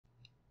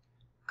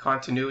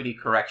Continuity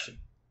correction.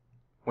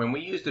 When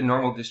we use the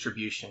normal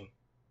distribution,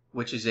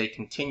 which is a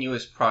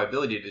continuous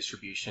probability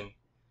distribution,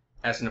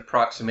 as an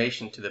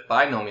approximation to the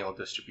binomial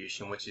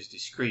distribution, which is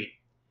discrete,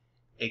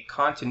 a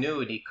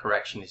continuity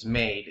correction is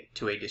made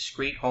to a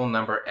discrete whole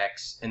number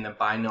x in the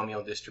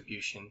binomial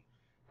distribution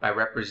by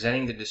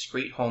representing the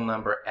discrete whole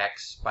number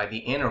x by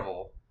the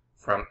interval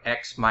from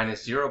x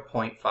minus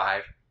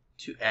 0.5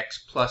 to x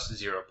plus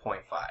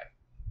 0.5.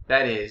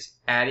 That is,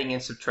 adding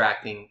and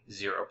subtracting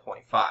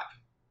 0.5.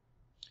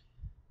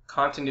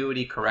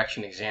 Continuity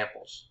correction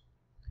examples.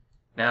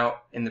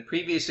 Now, in the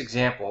previous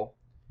example,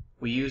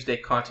 we used a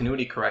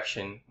continuity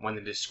correction when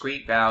the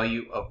discrete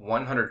value of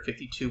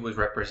 152 was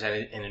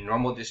represented in a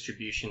normal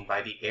distribution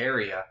by the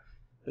area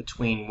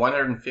between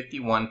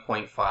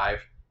 151.5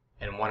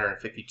 and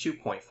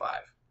 152.5.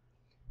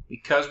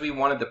 Because we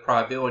wanted the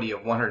probability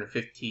of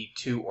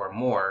 152 or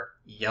more,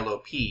 yellow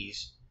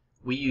peas,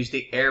 we used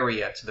the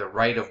area to the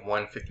right of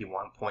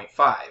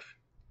 151.5.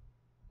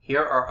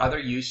 Here are other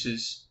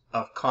uses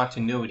of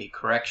continuity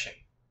correction.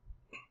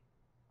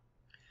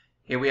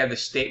 Here we have the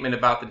statement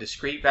about the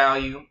discrete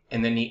value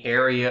and then the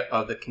area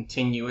of the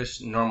continuous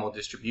normal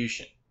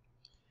distribution.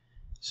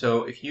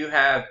 So if you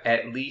have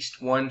at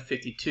least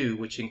 152,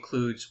 which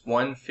includes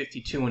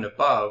 152 and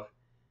above,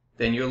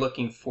 then you're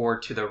looking for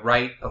to the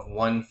right of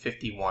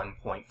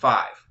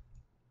 151.5.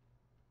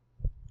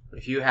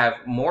 If you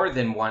have more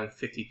than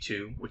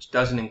 152, which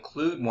doesn't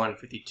include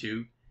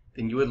 152,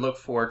 then you would look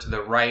for to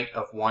the right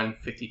of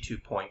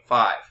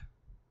 152.5.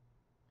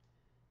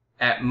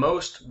 At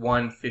most,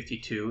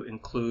 152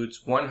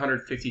 includes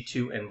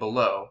 152 and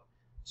below,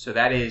 so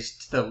that is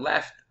to the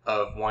left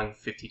of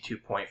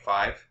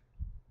 152.5.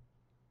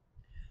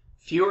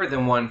 Fewer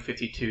than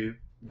 152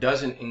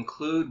 doesn't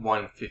include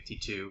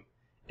 152,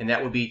 and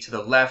that would be to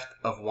the left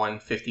of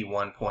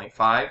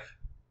 151.5.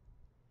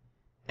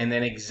 And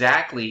then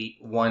exactly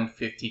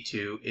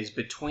 152 is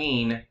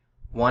between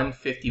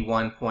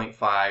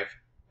 151.5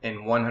 and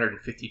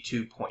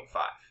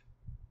 152.5.